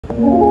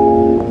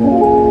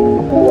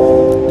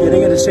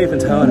Getting into shape in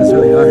Taiwan is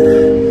really hard.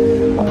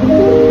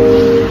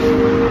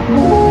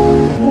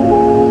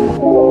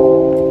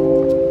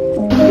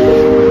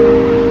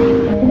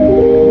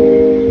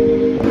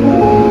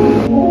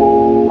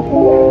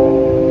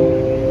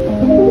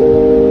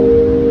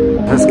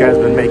 This guy's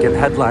been making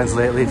headlines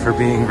lately for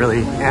being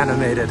really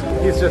animated.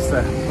 He's just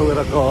a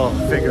political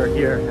figure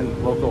here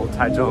in local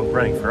Taichung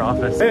running for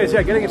office. Anyways,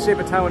 yeah, getting in shape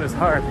in Taiwan is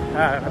hard.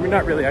 I mean,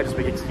 not really, I just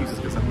make excuses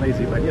because I'm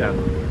lazy, but you know,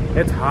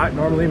 it's hot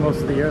normally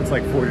most of the year. It's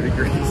like 40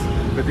 degrees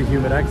with the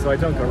humidex, so I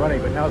don't go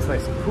running, but now it's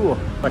nice and cool.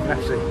 I can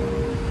actually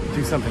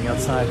do something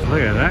outside.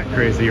 Look at that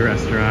crazy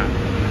restaurant.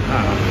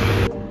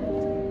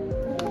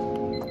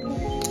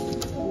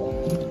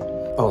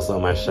 Also,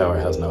 my shower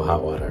has no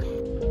hot water.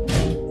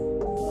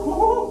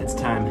 It's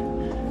time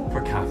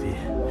for coffee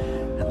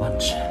and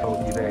lunch. Oh,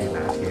 一杯拿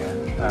铁，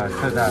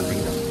特大冰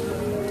的。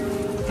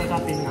特大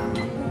冰拿。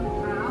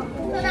好，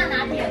特大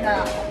拿铁的，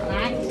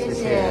来，谢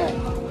谢。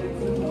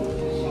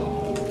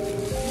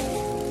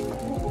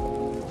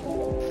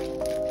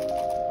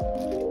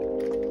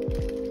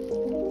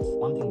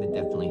One thing that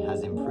definitely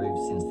has improved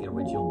since the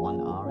original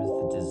 1R is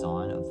the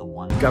design of the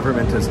 1R.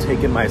 Government has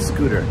taken my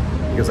scooter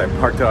because I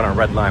parked it on a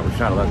red line, which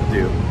you're not allowed to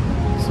do.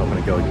 So I'm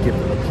gonna go give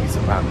them a piece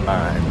of my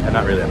mind. And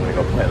not really, I'm gonna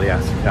go politely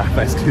ask to have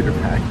my scooter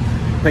back.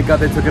 Thank God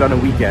they took it on a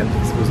weekend.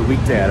 It was a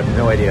weekday, I have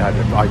no idea how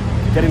to,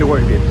 getting to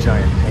work would be a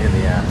giant pain in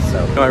the ass.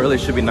 So, no, I really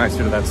should be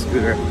nicer to that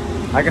scooter.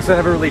 I guess I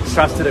never really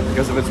trusted it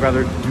because of its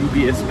rather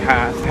dubious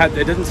past.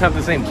 It didn't have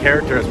the same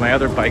character as my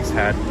other bikes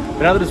had.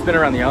 But now that it's been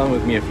around the island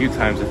with me a few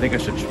times, I think I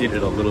should treat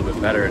it a little bit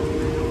better.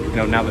 You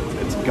know, now that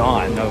it's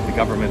gone, now that the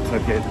government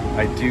took it,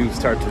 I do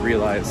start to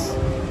realize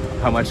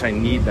how much I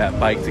need that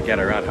bike to get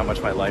around, how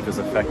much my life is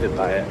affected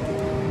by it.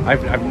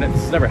 This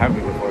has never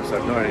happened to me before, so I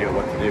have no idea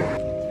what to do.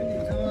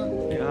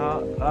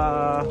 Yeah,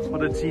 我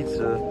的机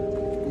车。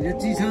你的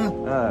机车？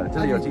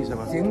这里有机车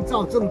吗？行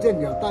照证件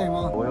有带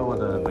吗？我有我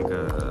的那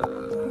个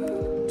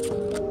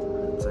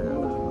这个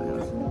的。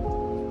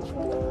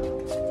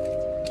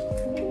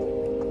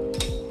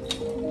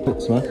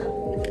什么？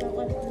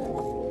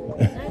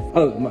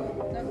哦，my.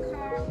 The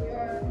car,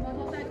 your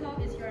motorcycle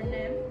is your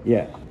name.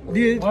 Yeah.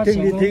 你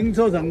停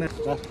车场的，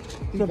来，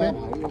这边。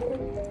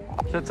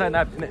是在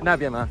那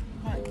边吗？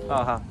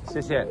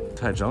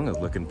 Taichung is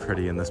looking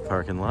pretty in this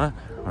parking lot,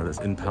 or this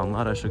impound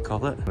lot I should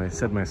call it. And I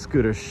said my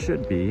scooter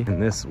should be in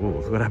this,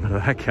 whoa, what happened to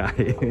that guy?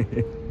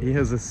 He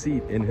has a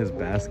seat in his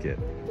basket,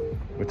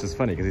 which is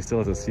funny because he still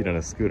has a seat on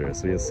a scooter,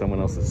 so he has someone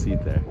else's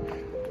seat there.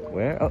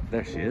 Where? Oh,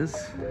 there she is.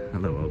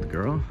 Hello, old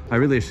girl. I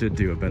really should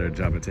do a better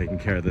job at taking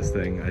care of this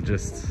thing. I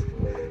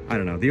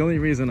don't know. The only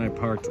reason I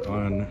parked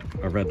on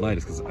a red light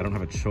is because I don't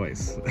have a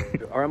choice.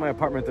 Or in my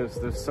apartment, there's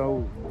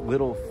so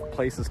little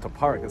places to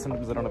park that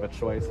sometimes I don't have a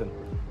choice, and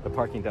the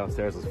parking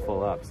downstairs is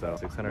full up, so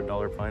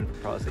 $600 fine for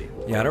Prosy.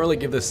 Yeah, I don't really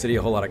give this city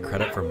a whole lot of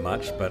credit for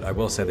much, but I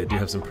will say they do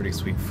have some pretty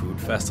sweet food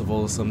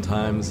festivals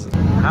sometimes.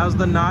 How's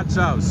the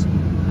nachos?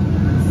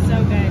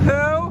 So good.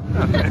 Who?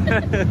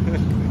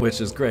 Which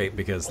is great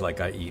because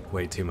like I eat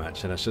way too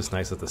much, and it's just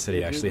nice that the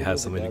city actually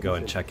has something to go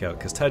and check out,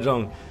 because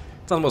Taichung,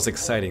 it's not the most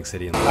exciting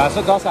city in the world.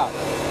 是多少？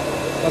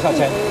多少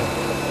钱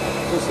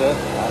？40。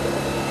好，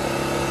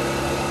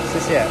谢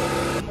谢。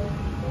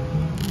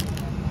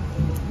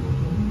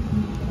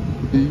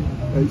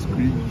 Ice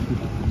cream.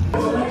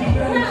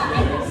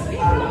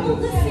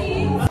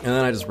 And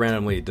then I just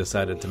randomly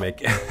decided to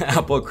make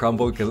apple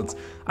crumble because it's,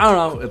 I don't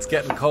know, it's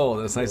getting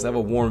cold. It's nice to have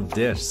a warm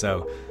dish.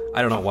 So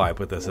I don't know why I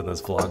put this in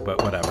this vlog,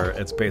 but whatever.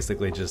 It's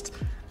basically just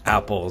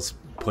apples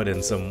put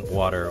in some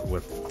water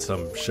with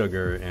some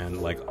sugar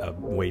and like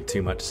way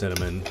too much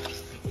cinnamon.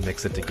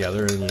 Mix it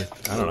together and you,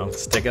 I don't know,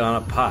 stick it on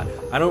a pot.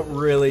 I don't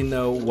really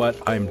know what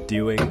I'm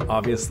doing,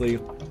 obviously.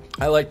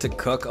 I like to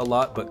cook a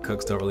lot, but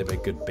cooks don't really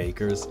make good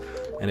bakers.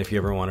 And if you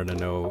ever wanted to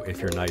know if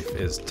your knife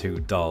is too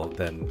dull,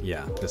 then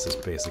yeah, this is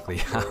basically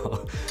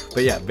how.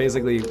 But yeah,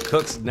 basically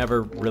cooks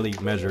never really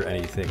measure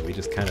anything. We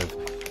just kind of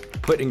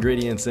put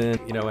ingredients in,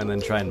 you know, and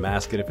then try and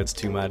mask it if it's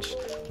too much.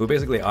 We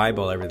basically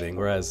eyeball everything,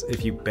 whereas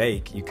if you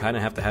bake, you kind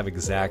of have to have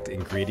exact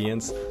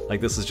ingredients. Like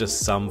this is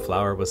just some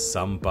flour with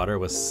some butter,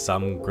 with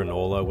some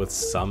granola, with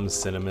some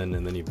cinnamon,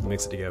 and then you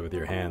mix it together with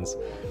your hands.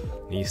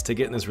 And you stick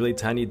it in this really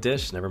tiny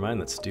dish. Never mind,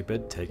 that's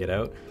stupid, take it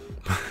out.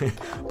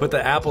 Put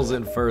the apples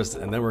in first,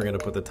 and then we're gonna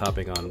put the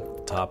topping on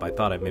top. I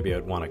thought maybe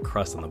I'd want a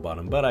crust on the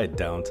bottom, but I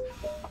don't.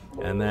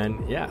 And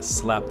then, yeah,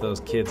 slap those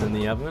kids in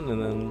the oven,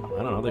 and then,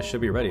 I don't know, they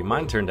should be ready.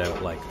 Mine turned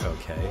out, like,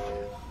 okay.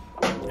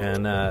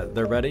 And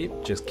they're ready,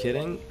 just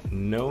kidding.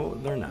 No,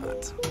 they're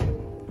not.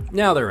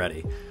 Now they're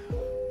ready.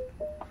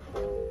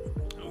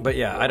 But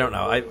yeah, I don't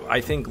know.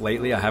 I think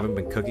lately I haven't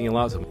been cooking a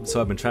lot, so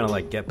I've been trying to,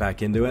 like, get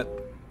back into it.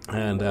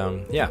 And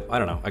yeah, I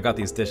don't know. I got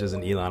these dishes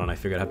in Elon and I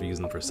figured I'd have to use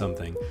them for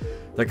something.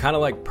 They're kind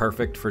of like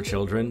perfect for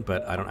children,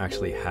 but I don't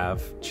actually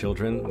have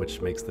children, which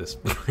makes this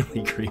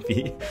really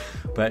creepy.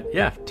 But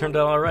yeah, turned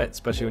out all right,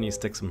 especially when you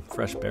stick some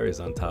fresh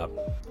berries on top.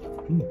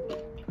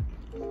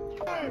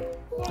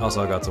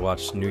 Also, I got to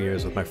watch New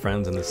Year's with my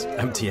friends in this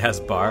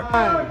empty-ass bar.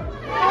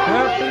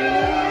 Happy New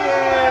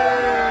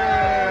Year!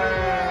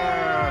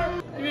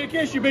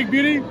 kiss, you big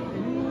beauty.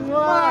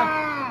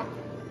 Mwah.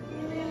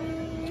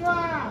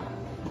 Mwah.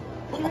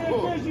 Give me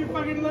a kiss, you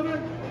fucking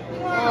liver.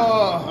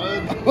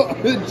 Oh,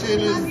 the chin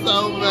is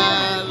so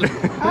bad.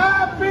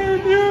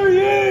 Happy New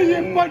Year,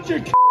 you bunch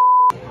of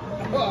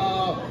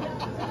Oh.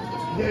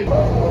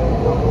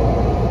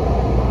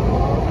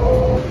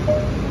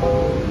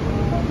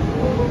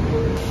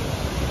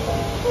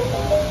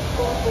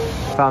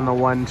 Found the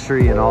one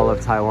tree in all of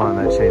Taiwan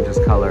that changes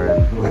color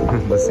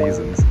in the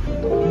seasons.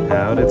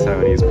 How do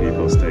Taiwanese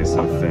people stay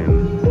so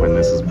thin when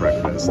this is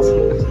breakfast?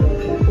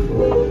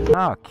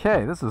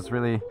 Okay, this is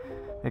really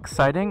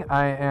exciting.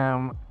 I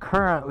am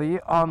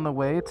currently on the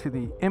way to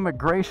the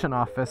immigration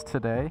office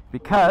today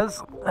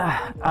because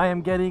I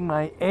am getting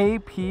my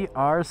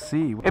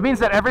APRC. It means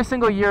that every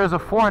single year as a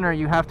foreigner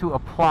you have to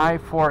apply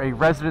for a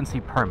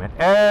residency permit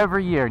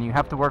every year, and you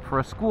have to work for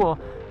a school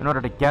in order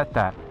to get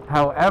that.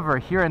 However,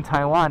 here in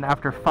Taiwan,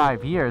 after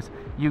 5 years,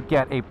 you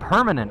get a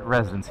permanent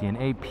residency, an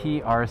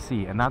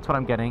APRC, and that's what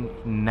I'm getting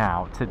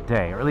now,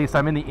 today, or at least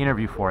I'm in the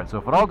interview for it. So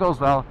if it all goes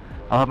well,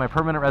 I'll have my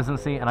permanent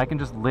residency and I can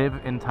just live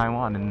in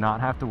Taiwan and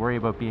not have to worry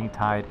about being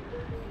tied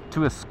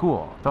to a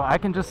school. So I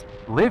can just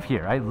live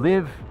here. I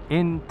live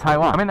in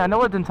Taiwan. I mean, I know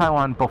I lived in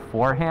Taiwan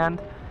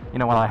beforehand, you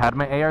know, while I had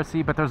my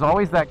ARC, but there's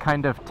always that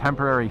kind of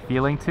temporary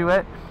feeling to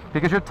it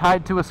because you're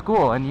tied to a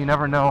school and you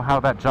never know how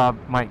that job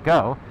might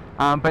go.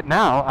 But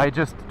now I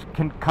just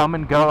can come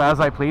and go as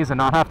I please and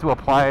not have to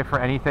apply for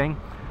anything.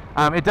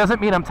 It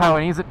doesn't mean I'm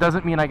Taiwanese. It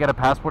doesn't mean I get a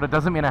passport. It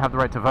doesn't mean I have the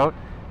right to vote.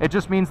 It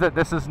just means that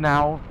this is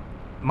now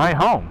my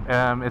home.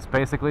 It's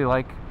basically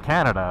like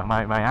Canada,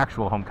 my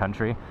actual home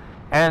country.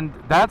 And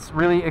that's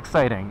really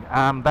exciting.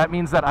 That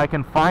means that I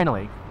can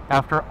finally,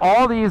 after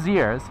all these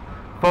years,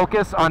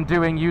 focus on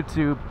doing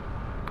YouTube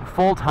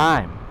full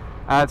time.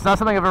 It's not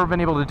something I've ever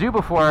been able to do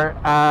before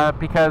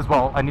because,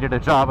 well, I needed a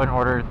job in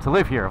order to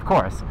live here, of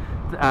course.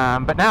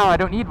 But now I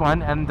don't need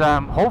one, and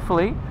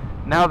hopefully,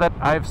 now that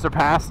I've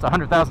surpassed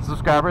 100,000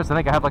 subscribers, I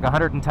think I have like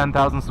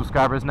 110,000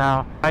 subscribers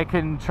now, I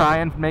can try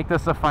and make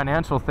this a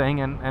financial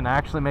thing and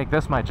actually make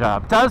this my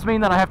job. It does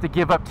mean that I have to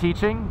give up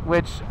teaching,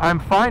 which I'm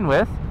fine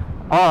with,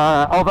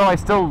 although I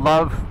still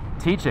love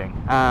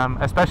teaching.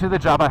 Especially the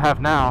job I have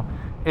now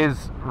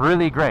is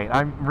really great.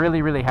 I'm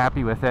really, really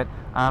happy with it.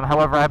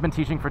 However, I've been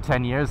teaching for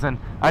 10 years, and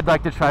I'd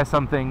like to try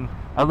something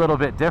a little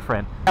bit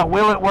different. Now,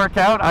 will it work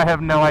out? I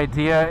have no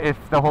idea if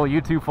the whole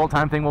YouTube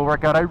full-time thing will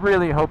work out. I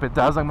really hope it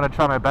does. I'm going to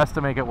try my best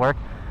to make it work.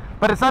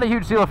 But it's not a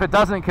huge deal if it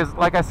doesn't, because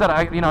like I said,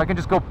 I can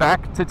just go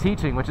back to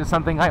teaching, which is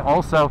something I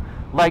also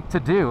like to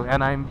do.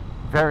 And I'm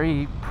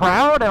very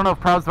proud. I don't know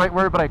if proud is the right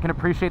word, but I can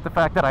appreciate the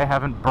fact that I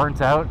haven't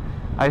burnt out.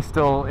 I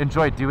still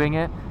enjoy doing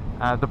it.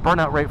 The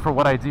burnout rate for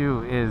what I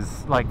do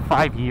is like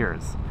 5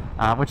 years,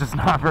 which is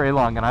not very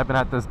long, and I've been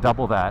at this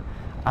double that.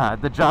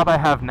 The job I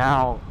have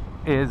now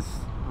is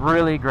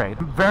really great.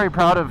 I'm very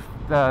proud of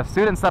the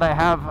students that I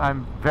have.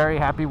 I'm very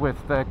happy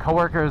with the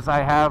coworkers I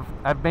have.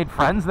 I've made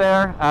friends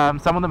there.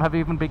 Some of them have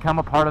even become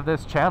a part of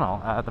this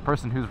channel. The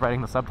person who's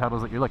writing the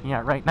subtitles that you're looking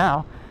at right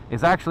now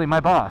is actually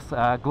my boss,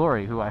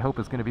 Glory, who I hope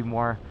is going to be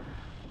more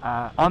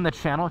on the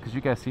channel because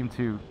you guys seem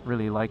to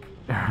really like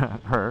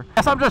her.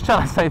 Yes, I'm just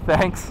trying to say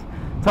thanks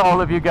to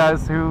all of you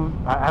guys who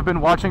have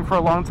been watching for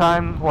a long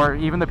time, or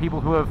even the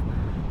people who have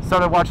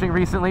started watching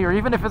recently, or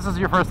even if this is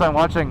your first time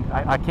watching.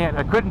 I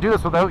couldn't do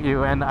this without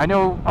you. And I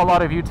know a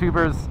lot of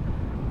YouTubers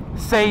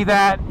say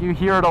that, you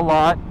hear it a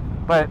lot,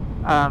 but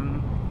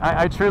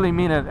I truly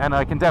mean it, and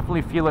I can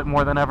definitely feel it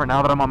more than ever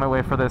now that I'm on my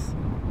way for this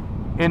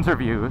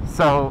interview.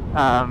 So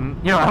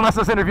you know, unless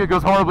this interview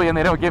goes horribly and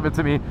they don't give it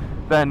to me,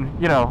 then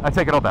you know, I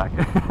take it all back.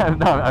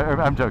 No,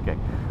 I'm joking.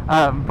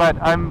 But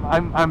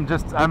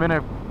I'm in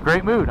a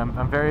great mood.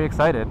 I'm very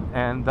excited.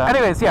 And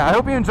anyways, yeah, I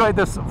hope you enjoyed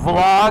this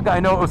vlog. I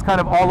know it was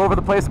kind of all over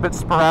the place, a bit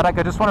sporadic.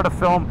 I just wanted to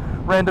film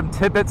random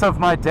tidbits of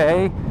my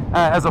day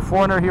as a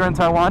foreigner here in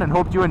Taiwan, and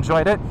hope you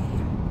enjoyed it.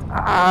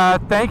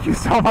 Thank you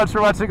so much for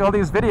watching all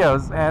these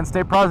videos, and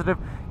stay positive.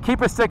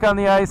 Keep a stick on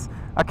the ice.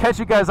 I'll catch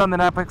you guys on the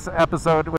next episode.